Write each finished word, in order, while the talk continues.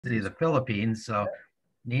the Philippines. So,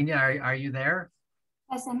 Nina, are you there?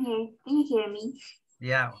 Yes, I'm here. Can you hear me?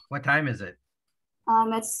 Yeah. What time is it?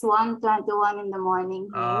 It's 1:21 in the morning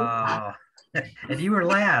here. Oh, and you were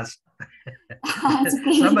last. It's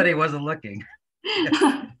okay. Somebody wasn't looking.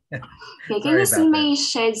 Okay, can Sorry you see about that. my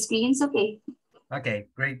shared screens? Okay. Okay,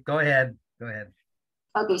 great. Go ahead. Go ahead.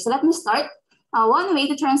 Okay, so let me start. One way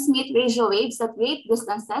to transmit radio waves at great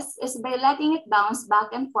distances is by letting it bounce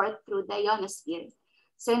back and forth through the ionosphere.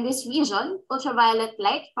 So in this region, ultraviolet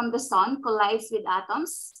light from the sun collides with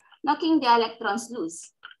atoms, knocking the electrons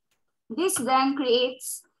loose. This then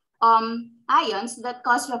creates ions that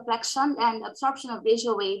cause reflection and absorption of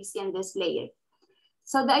radio waves in this layer.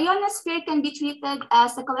 So the ionosphere can be treated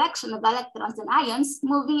as a collection of electrons and ions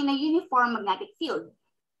moving in a uniform magnetic field.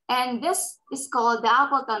 And this is called the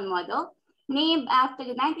Appleton model, named after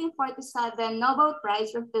the 1947 Nobel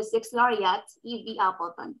Prize for Physics laureate E.V.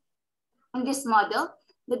 Appleton. In this model,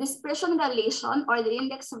 the dispersion relation or the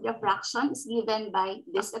index of diffraction is given by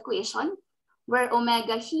this equation, where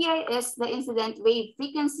omega here is the incident wave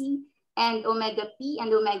frequency and omega p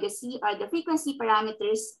and omega c are the frequency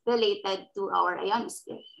parameters related to our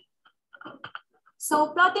ionosphere.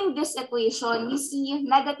 So plotting this equation, we see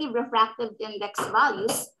negative refractive index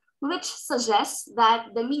values, which suggests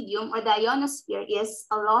that the medium or the ionosphere is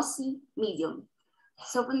a lossy medium.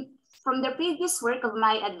 So from the previous work of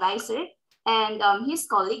my advisor and his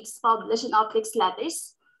colleagues published in Optics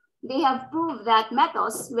Letters, they have proved that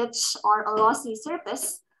metals, which are a lossy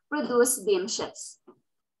surface, produce beam shifts.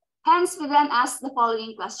 Hence, we then ask the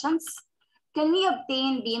following questions. Can we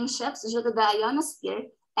obtain beam shifts due to the ionosphere,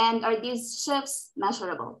 and are these shifts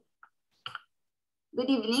measurable? Good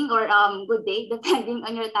evening or good day, depending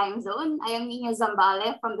on your time zone. I am Nina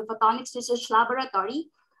ZAMBALE from the Photonics Research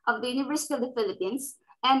Laboratory of the University of the Philippines,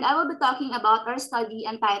 and I will be talking about our study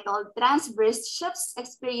entitled Transverse Shifts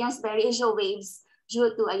Experienced by Radio Waves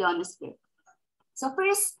due to Ionosphere. So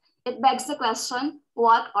first, it begs the question,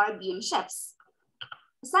 what are beam shifts?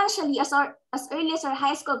 Essentially, as early as our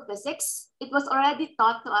high school physics, it was already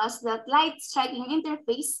taught to us that light striking an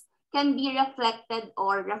interface can be reflected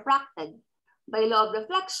or refracted. By law of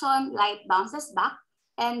reflection, light bounces back,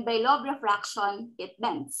 and by law of refraction, it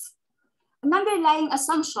bends. An underlying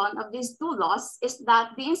assumption of these two laws is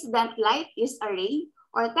that the incident light is a ray,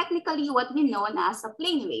 or technically what we know as a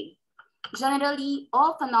plane wave. Generally,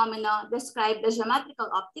 all phenomena described as geometrical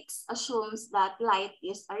optics assumes that light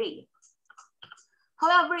is a ray.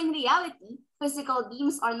 However, in reality, physical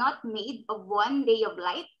beams are not made of one ray of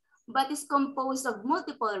light, but is composed of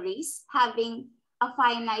multiple rays having a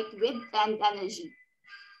finite width and energy.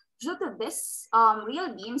 Due to this,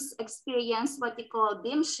 real beams experience what we call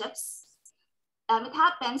beam shifts. It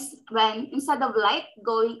happens when instead of light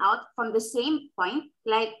going out from the same point,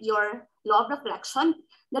 like your law of reflection,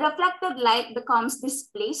 the reflected light becomes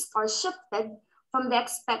displaced or shifted from the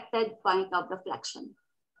expected point of reflection.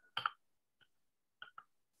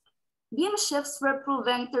 Beam shifts were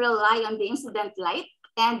proven to rely on the incident light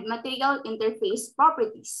and material interface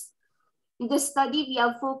properties. In this study, we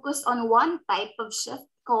have focused on one type of shift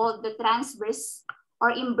called the transverse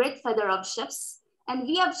or invert Fedorov shifts. And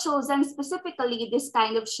we have chosen specifically this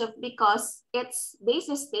kind of shift because its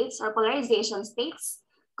basis states or polarization states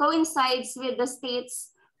coincides with the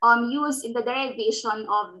states used in the derivation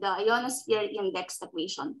of the ionosphere index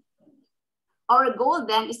equation. Our goal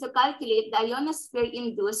then is to calculate the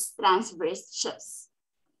ionosphere-induced transverse shifts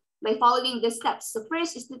by following the steps. So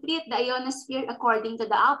first is to treat the ionosphere according to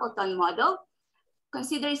the Appleton model,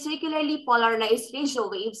 consider circularly polarized radio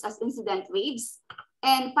waves as incident waves,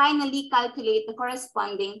 and finally calculate the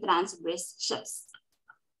corresponding transverse shifts.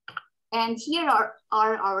 And here are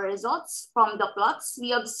our results from the plots.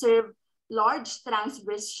 We observe large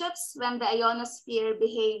transverse shifts when the ionosphere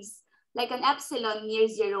behaves like an epsilon near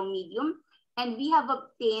zero medium, and we have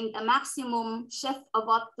obtained a maximum shift of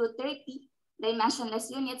up to 30 dimensionless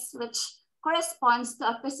units, which corresponds to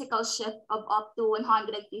a physical shift of up to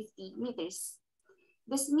 150 meters.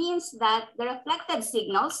 This means that the reflected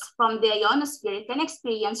signals from the ionosphere can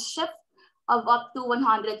experience shift of up to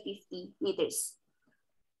 150 meters.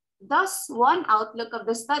 Thus, one outlook of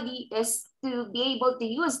the study is to be able to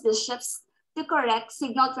use the shifts to correct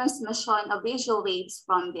signal transmission of radio waves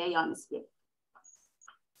from the ionosphere.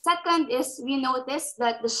 Second is we notice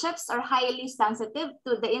that the shifts are highly sensitive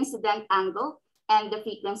to the incident angle and the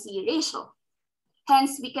frequency ratio.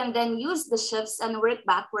 Hence, we can then use the shifts and work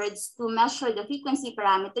backwards to measure the frequency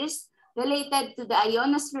parameters related to the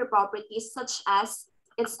ionosphere properties such as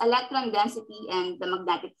its electron density and the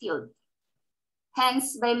magnetic field.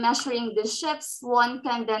 Hence, by measuring the shifts, one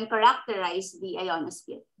can then characterize the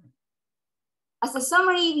ionosphere. As a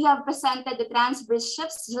summary, we have presented the transverse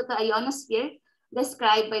shifts due to ionosphere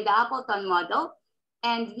described by the Appleton model,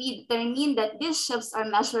 and we determined that these shifts are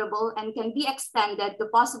measurable and can be extended to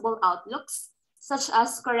possible outlooks, such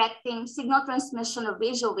as correcting signal transmission of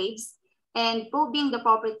radio waves and probing the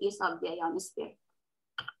properties of the ionosphere.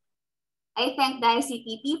 I thank the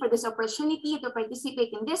ICTP for this opportunity to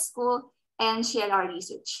participate in this school and share our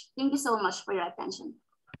research. Thank you so much for your attention.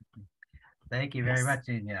 Thank you very much,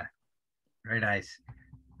 Nina. Very nice.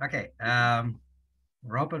 Okay,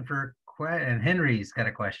 we're open for questions, and Henry's got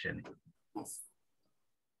a question. Yes.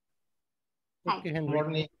 Okay, Hi. Henry.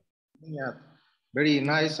 Morning. Yeah, very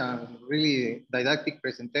nice and really didactic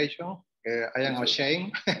presentation. I am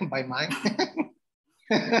ashamed by mine.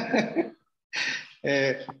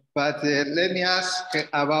 But let me ask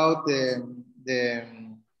about the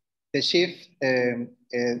shift.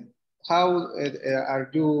 How are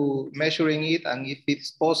you measuring it, and if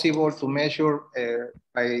it's possible to measure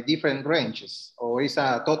by different ranges, or is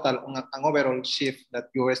a total, an overall shift that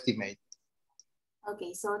you estimate?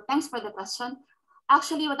 Okay, so thanks for the question.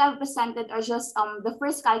 Actually, what I've presented are just the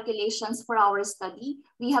first calculations for our study.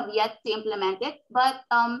 We have yet to implement it, but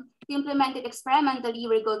to implement it experimentally,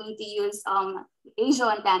 we're going to use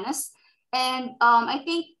ASIO antennas. And I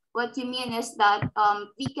think what you mean is that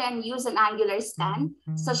we can use an angular scan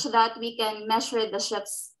such that we can measure the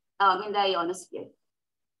shifts in the ionosphere.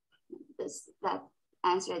 Does that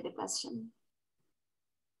answer the question?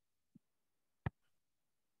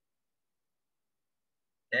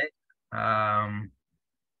 Okay.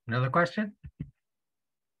 Another question?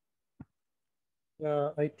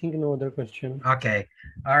 I think no other question. Okay.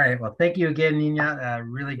 All right. Well, thank you again, Nina.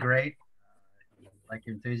 Really great. Like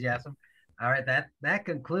your enthusiasm. All right. That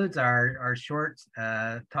concludes our short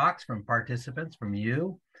talks from participants, from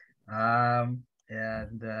you. And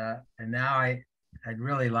now I'd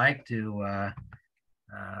really like to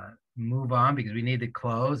move on because we need to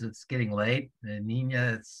close. It's getting late.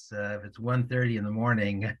 Nina, if it's 1:30 in the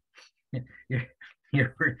morning,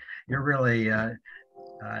 you're really a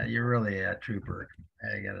trooper,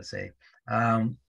 I gotta say.